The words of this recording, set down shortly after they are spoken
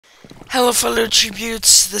Hello fellow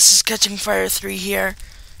tributes, this is Catching Fire 3 here,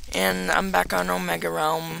 and I'm back on Omega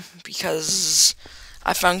Realm because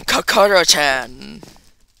I found Kokoro-chan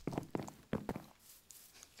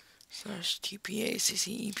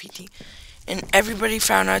 /TPACCEPT, and everybody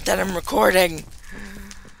found out that I'm recording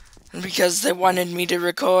because they wanted me to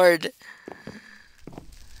record.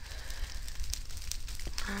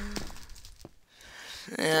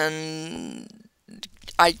 And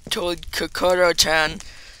I told Kokoro-chan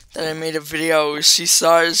that I made a video. She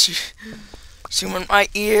saw it. She went, my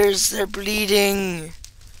ears, they're bleeding.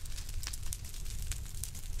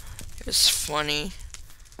 It's funny.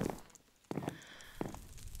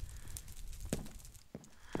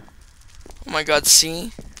 Oh my god,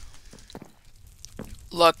 see?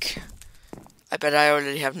 Look. I bet I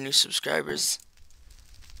already have new subscribers.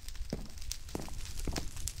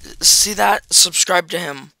 See that? Subscribe to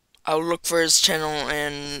him. I'll look for his channel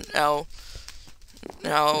and I'll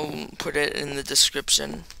put it in the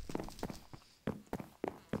description.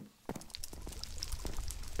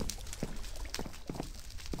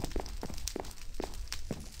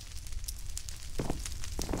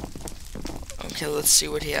 Okay, let's see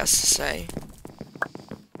what he has to say.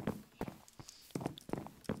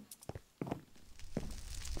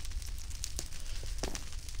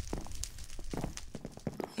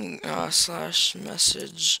 Slash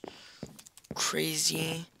message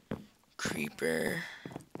crazy creeper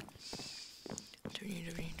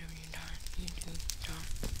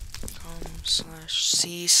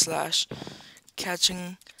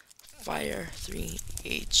www.youtube.com/c/catching fire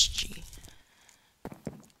 3hg.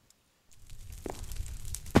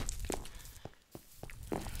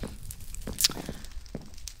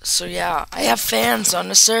 So yeah, I have fans on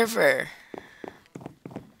the server.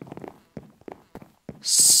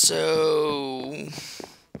 So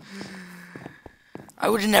I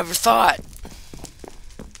would have never thought.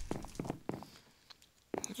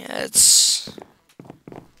 Yeah, it's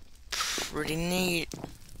pretty neat.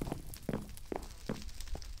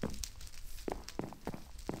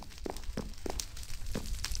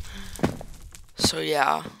 So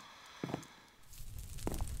yeah.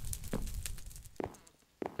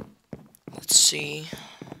 Let's see.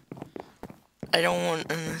 I don't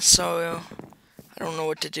know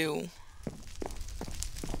what to do.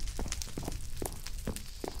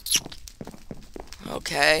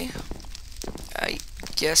 Okay. I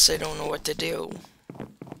guess I don't know what to do.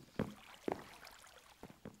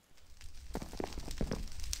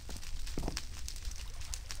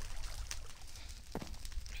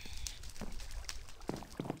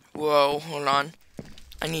 Whoa, hold on.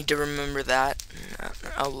 I need to remember that.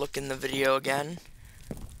 I'll look in the video again.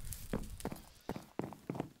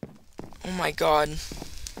 Oh my god.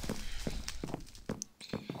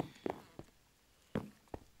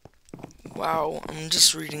 Wow, I'm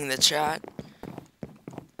just reading the chat.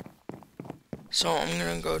 So I'm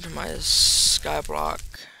gonna go to my Skyblock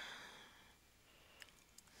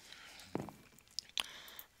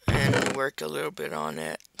and work a little bit on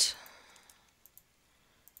it.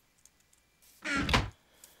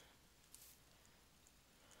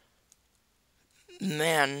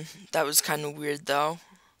 Man, that was kind of weird though.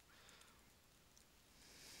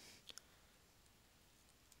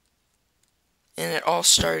 And it all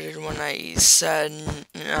started when I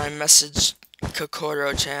messaged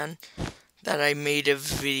Kokoro-chan that I made a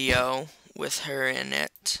video with her in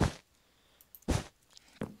it.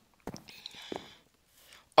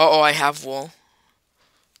 Oh, I have wool.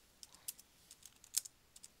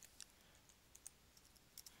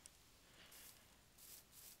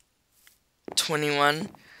 $21.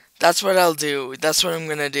 That's what I'll do. That's what I'm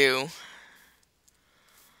gonna do.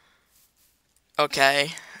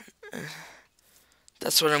 Okay.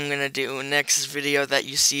 That's what I'm gonna do. Next video that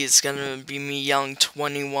you see is gonna be me yelling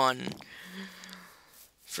 21.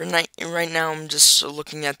 Right now, I'm just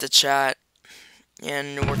looking at the chat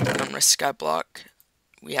and working on my Skyblock.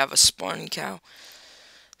 We have a spawn cow.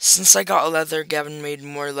 Since I got leather, Gavin made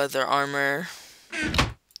more leather armor.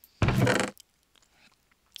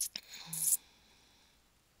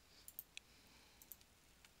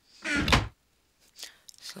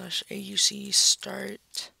 /AUC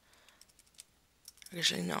start.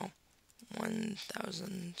 Actually, no.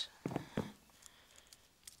 1,000.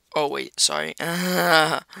 Oh, wait, sorry.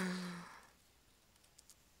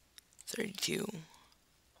 32.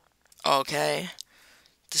 Okay.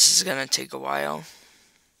 This is gonna take a while.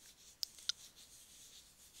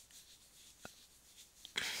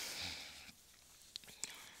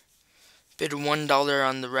 Bid $1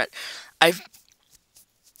 on the red. I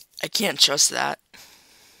can't trust that.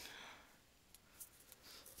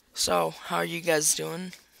 So, how are you guys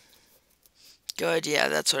doing? Good, yeah,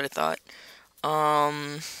 that's what I thought.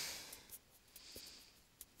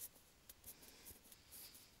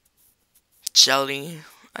 Jelly.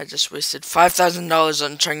 I just wasted $5,000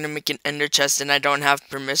 on trying to make an ender chest and I don't have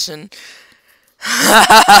permission.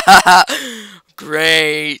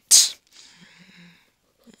 Great.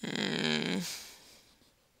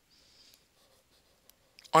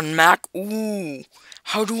 On Mac? Ooh.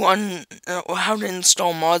 How to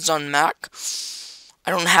install mods on Mac? I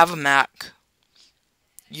don't have a Mac.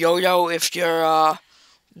 Yo, if you're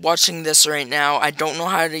watching this right now, I don't know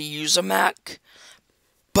how to use a Mac,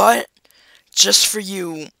 but just for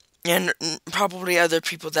you and probably other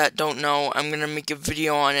people that don't know, I'm gonna make a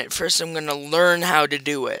video on it. First, I'm gonna learn how to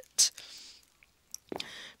do it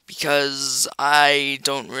because I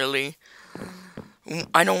don't want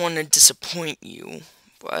to disappoint you,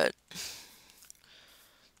 but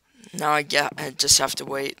now I just have to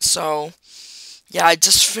wait. So yeah, I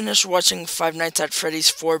just finished watching Five Nights at Freddy's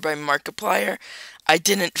 4 by Markiplier. I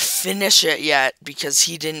didn't finish it yet because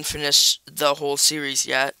he didn't finish the whole series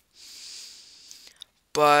yet.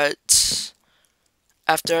 But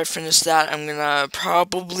after I finish that, I'm gonna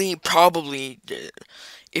probably,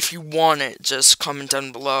 if you want it, just comment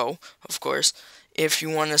down below, of course. If you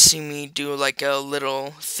want to see me do like a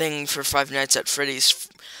little thing for Five Nights at Freddy's,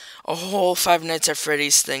 a whole Five Nights at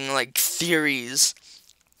Freddy's thing, like theories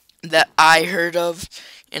that I heard of,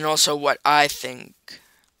 and also what I think.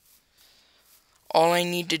 All I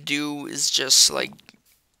need to do is just like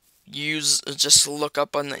just look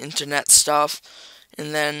up on the internet stuff,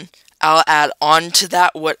 and then I'll add on to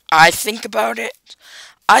that what I think about it.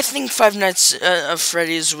 I think Five Nights at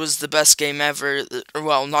Freddy's was the best game ever.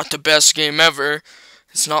 Well, not the best game ever.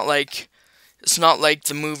 It's not like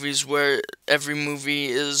the movies where every movie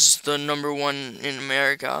is the #1 in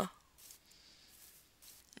America.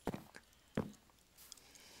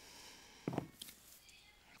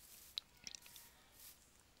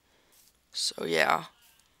 So yeah.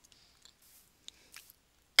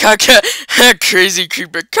 Crazy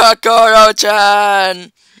creeper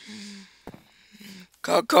Kokoro-chan!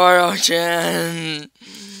 Kokoro-chan!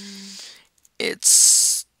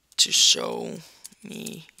 It's to show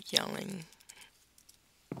me yelling.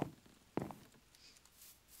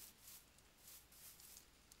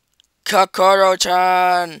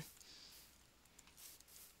 Kokoro-chan!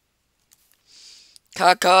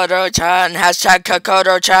 Kokoro-chan! Hashtag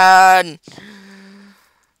Kokoro-chan!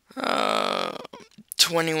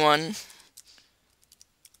 21.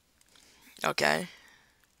 Okay.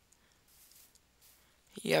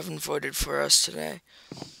 You haven't voted for us today.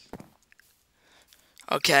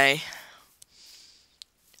 Okay.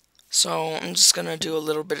 So, I'm just gonna do a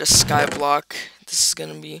little bit of Skyblock. This is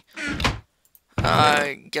gonna be...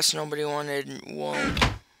 I guess nobody wanted... Whoa.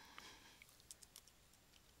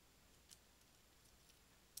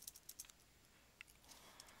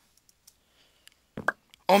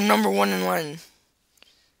 Oh, I'm #1 in line.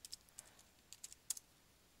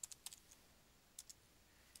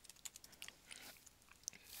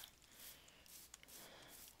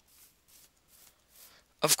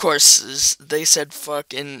 Of course, they said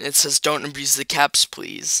fuck, and it says don't abuse the caps,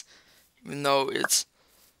 please. Even though it's...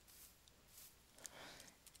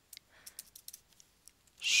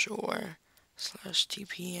 Sure.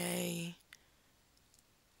 /TPA.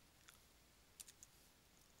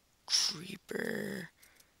 Creeper.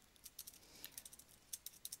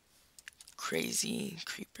 Crazy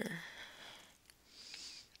creeper.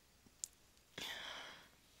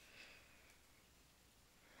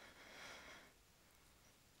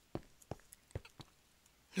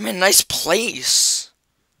 Man, nice place.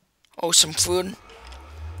 Oh, some food?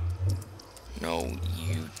 No,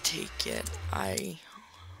 you take it. I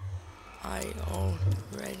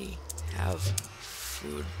already have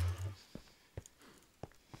food.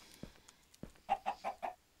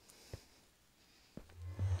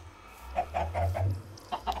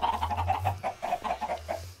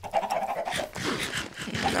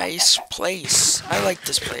 Nice place. I like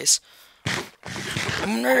this place. I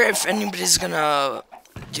wonder if anybody's gonna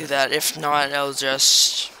do that. If not, I'll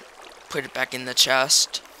just put it back in the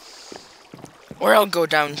chest. Or I'll go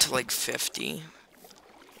down to like 50.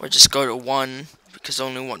 Or just go to 1, because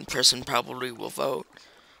only one person probably will vote.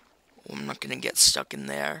 Well, I'm not gonna get stuck in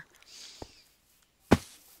there.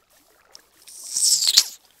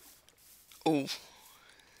 Ooh.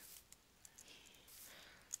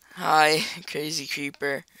 Hi, crazy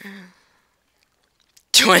creeper.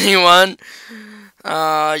 21.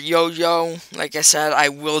 Yo, like I said, I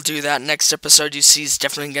will do that. Next episode you see is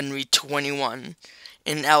definitely gonna be 21.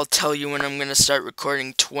 And I'll tell you when I'm gonna start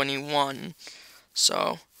recording 21.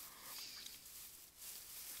 So,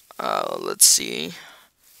 Let's see.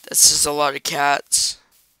 This is a lot of cats.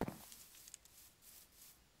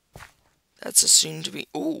 That's a soon to be.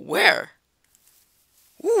 Ooh, where?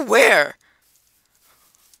 Ooh, where?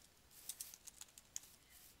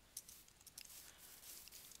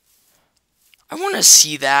 I want to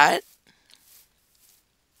see that.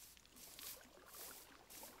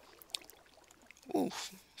 Ooh,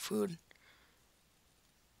 food.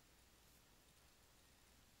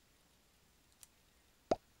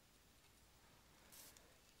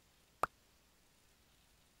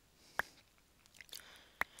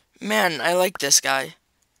 Man, I like this guy.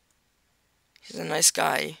 He's a nice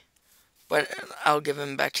guy. But I'll give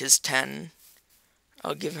him back his 10.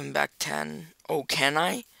 I'll give him back 10. Oh, can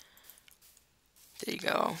I? There you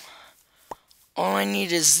go. All I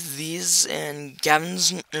need is these, and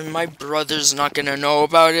Gavin's and my brother's not gonna know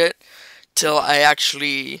about it till either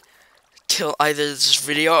this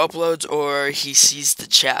video uploads or he sees the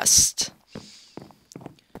chest.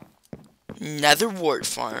 Nether wart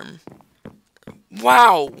farm.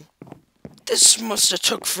 Wow! This must have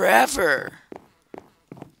took forever.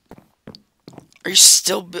 Are you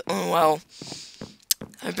still oh, well,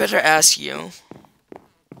 I better ask you.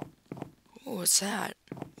 Oh, what's that?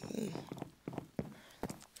 Ooh.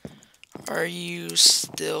 Are you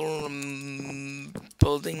still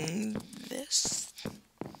building this?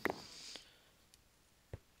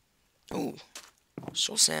 Oh,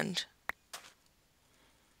 soul sand.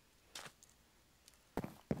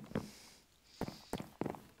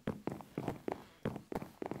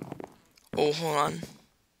 Oh, hold on.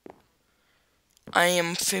 I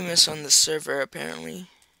am famous on the server, apparently.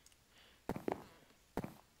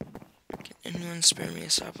 Can anyone spare me a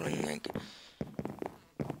sapling? Like,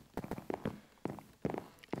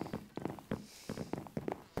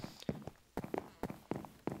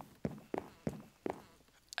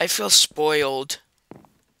 I feel spoiled.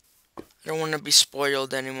 I don't want to be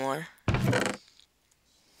spoiled anymore.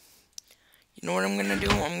 You know what I'm gonna do?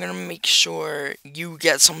 I'm gonna make sure you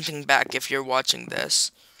get something back if you're watching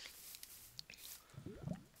this.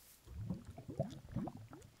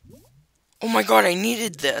 Oh my god, I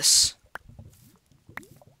needed this.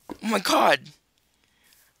 Oh my god.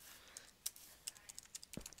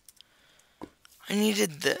 I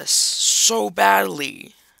needed this so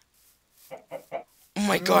badly. Oh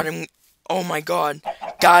my god, oh my god.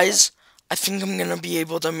 Guys, I think I'm gonna be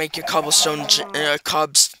able to make a cobblestone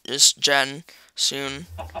gen soon.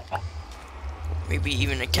 Maybe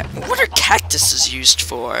even a what are cactuses used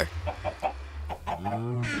for?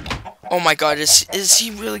 Oh my god, is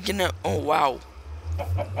he really gonna... Oh wow.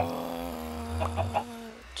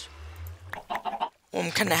 What? Oh,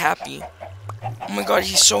 I'm kinda happy. Oh my god,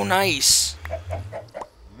 he's so nice.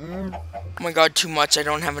 Oh my god, too much. I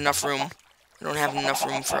don't have enough room. I don't have enough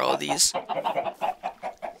room for all these.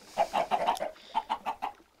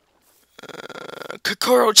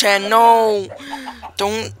 Kokoro-chan, no!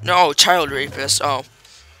 Don't... No, child rapist. Oh.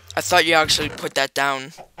 I thought you actually put that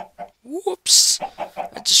down. Whoops.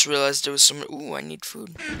 I just realized there was some... Ooh, I need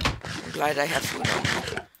food. I'm glad I have food on.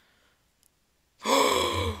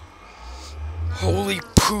 Holy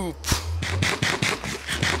poop.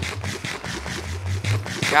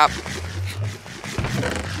 Crap.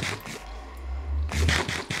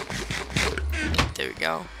 There we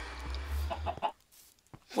go.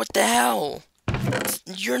 What the hell?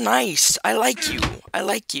 You're nice. I like you. I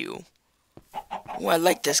like you. Oh, I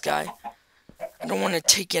like this guy. I don't want to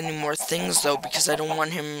take any more things, though, because I don't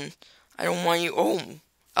want him... I don't want you... Oh,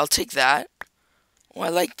 I'll take that. Oh, I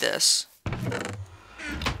like this.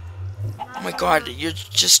 Oh my god, you're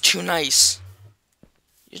just too nice.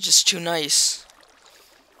 You're just too nice.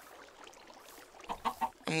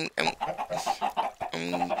 I'm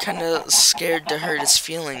kind of scared to hurt his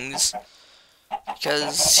feelings.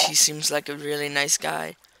 Because he seems like a really nice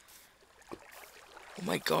guy. Oh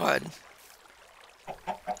my god.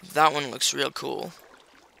 That one looks real cool.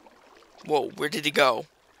 Whoa, where did he go?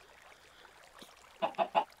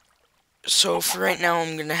 So for right now,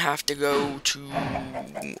 I'm gonna have to go to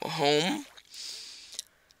home.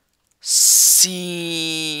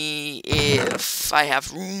 See if I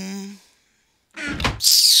have room.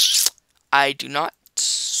 I do not.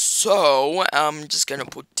 So I'm just gonna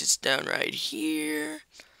put this down right here.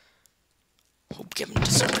 Hope Kevin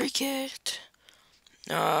doesn't break it.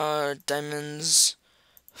 Diamonds,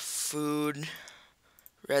 food,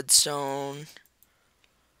 redstone.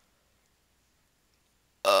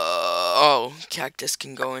 Oh, cactus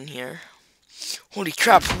can go in here. Holy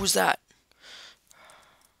crap, who was that?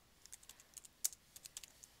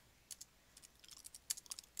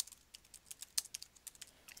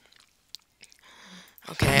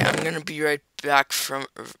 Okay, I'm gonna be right back from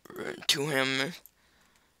to him.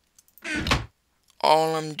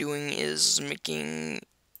 All I'm doing is making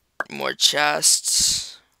more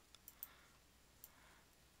chests.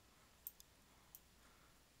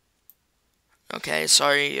 Okay,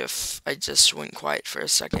 sorry if I just went quiet for a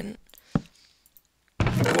second.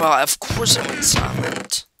 Well, of course I went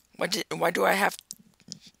silent. Why do I have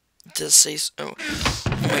to say so?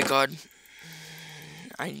 Oh my god.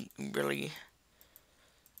 I really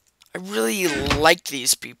like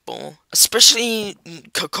these people. Especially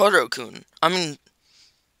Kokoro-kun. I mean,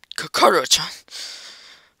 Kokoro-chan.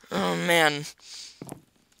 Oh man.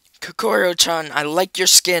 Kokoro-chan, I like your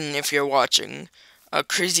skin if you're watching. A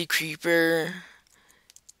crazy creeper.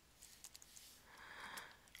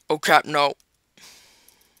 Oh crap, no.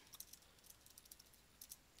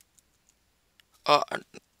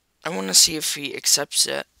 I want to see if he accepts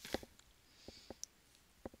it.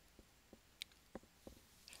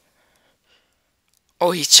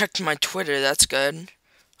 Oh, he checked my Twitter, that's good.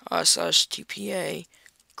 /TPA.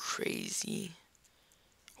 Crazy.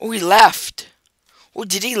 Oh, he left. Oh,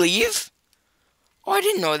 did he leave? Oh, I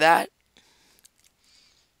didn't know that.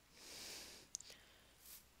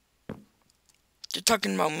 You're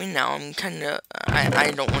talking about me now. I'm kinda...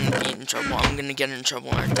 I don't want to be in trouble. I'm gonna get in trouble,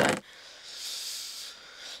 aren't I?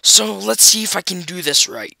 So, let's see if I can do this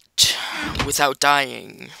right. Without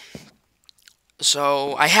dying.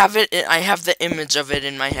 So, I have the image of it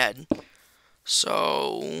in my head.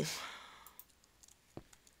 So...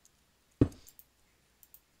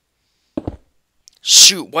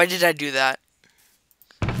 Shoot, why did I do that?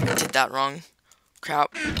 I did that wrong.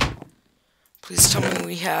 Crap. Please tell me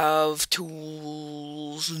we have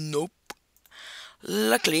tools. Nope.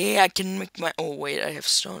 Luckily, I can make my... Oh, wait, I have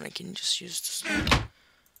stone. I can just use the stone.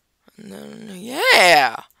 And then,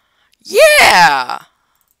 yeah! Yeah!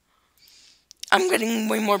 I'm getting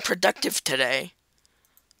way more productive today.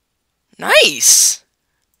 Nice!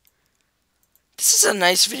 This is a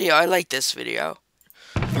nice video. I like this video.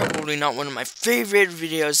 Probably not one of my favorite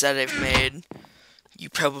videos that I've made. You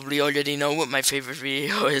probably already know what my favorite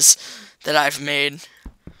video is that I've made.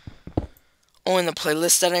 Oh, and the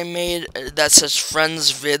playlist that I made that says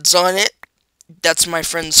friends vids on it. That's my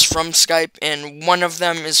friends from Skype, and one of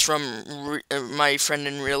them is from my friend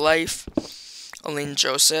in real life, Aline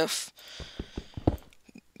Joseph.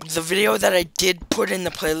 The video that I did put in the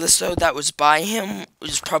playlist, though, that was by him,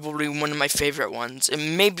 was probably one of my favorite ones. It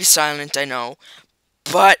may be silent, I know,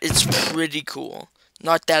 but it's pretty cool.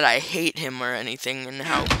 Not that I hate him or anything, and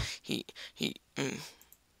how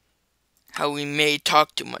how he may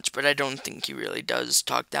talk too much, but I don't think he really does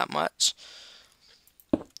talk that much.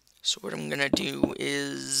 So what I'm gonna do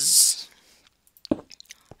is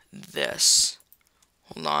this.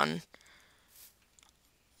 Hold on.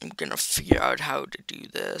 I'm gonna figure out how to do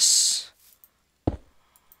this.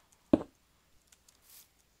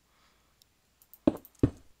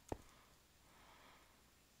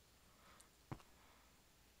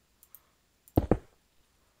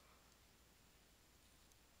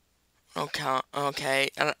 Okay,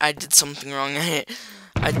 I did something wrong.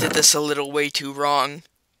 I did this a little way too wrong.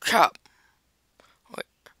 Crap. Wait.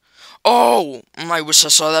 Oh, I wish I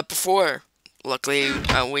saw that before. Luckily,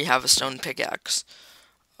 we have a stone pickaxe.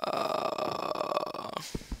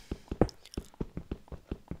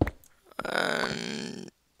 And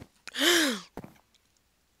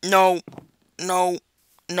no, no,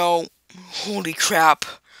 no. Holy crap.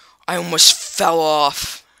 I almost fell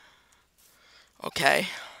off. Okay.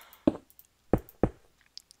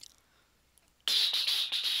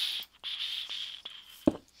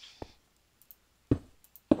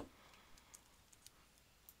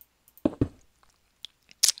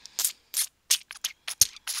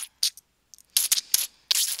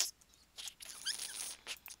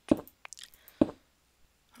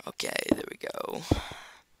 Okay, there we go.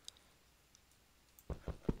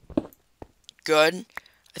 Good.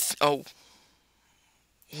 Oh.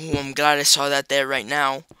 Ooh, I'm glad I saw that there right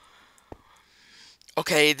now.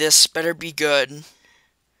 Okay, this better be good.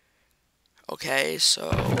 Okay,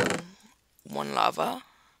 so... one lava.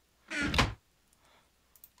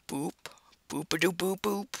 Boop. Boop-a-doo boop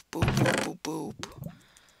boop. Boop boop boop boop.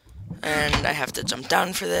 And I have to jump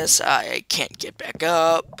down for this. I can't get back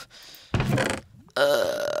up.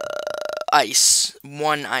 Ice.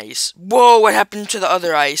 One ice. Whoa, what happened to the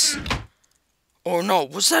other ice? Oh no,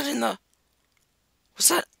 was that in the... Was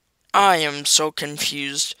that... I am so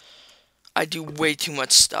confused. I do way too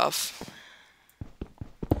much stuff.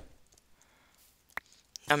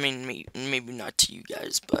 I mean, maybe not to you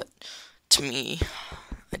guys, but to me,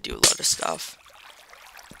 I do a lot of stuff.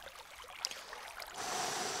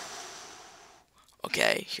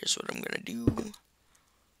 Okay, here's what I'm gonna do.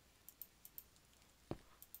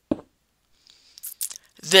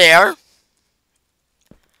 There.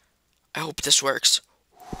 I hope this works.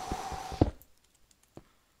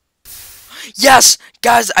 Yes!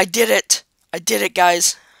 Guys, I did it! I did it,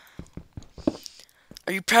 guys.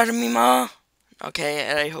 Are you proud of me, Ma? Okay,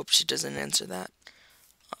 and I hope she doesn't answer that.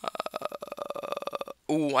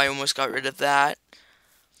 Ooh, I almost got rid of that.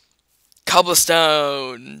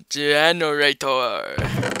 Cobblestone generator.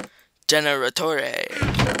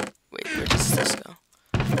 Generatore. Wait, where does this go?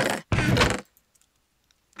 Okay.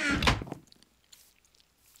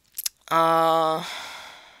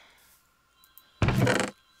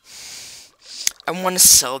 I want to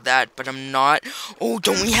sell that, but I'm not. Oh,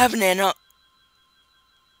 don't we have an Anna?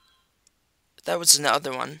 That was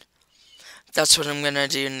another one. That's what I'm gonna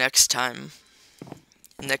do next time.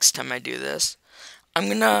 Next time I do this, I'm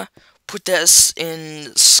gonna put this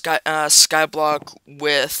in Skyblock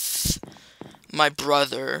with my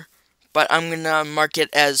brother, but I'm gonna mark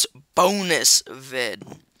it as bonus vid,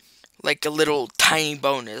 like a little tiny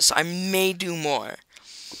bonus. I may do more.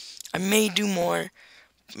 I may do more,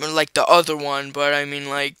 like the other one, but I mean,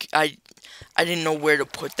 like I didn't know where to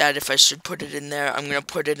put that. If I should put it in there, I'm gonna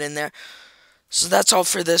put it in there. So that's all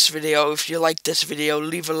for this video. If you like this video,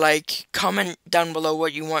 leave a like. Comment down below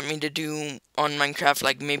what you want me to do on Minecraft,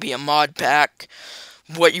 like maybe a mod pack.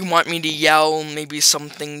 What you want me to yell, maybe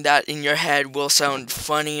something that in your head will sound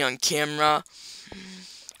funny on camera.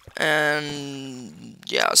 And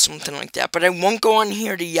yeah, something like that. But I won't go on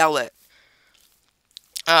here to yell it.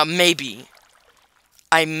 Maybe.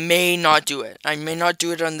 I may not do it. I may not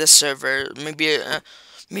do it on this server. Maybe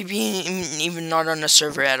even not on a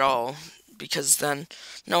server at all. Because then,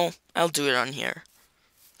 no, I'll do it on here.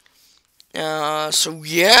 So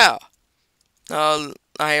yeah.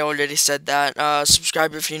 I already said that.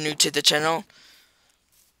 Subscribe if you're new to the channel.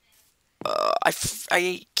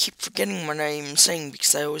 I keep forgetting what I'm saying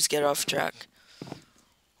because I always get off track.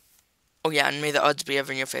 Oh yeah, and may the odds be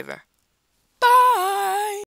ever in your favor.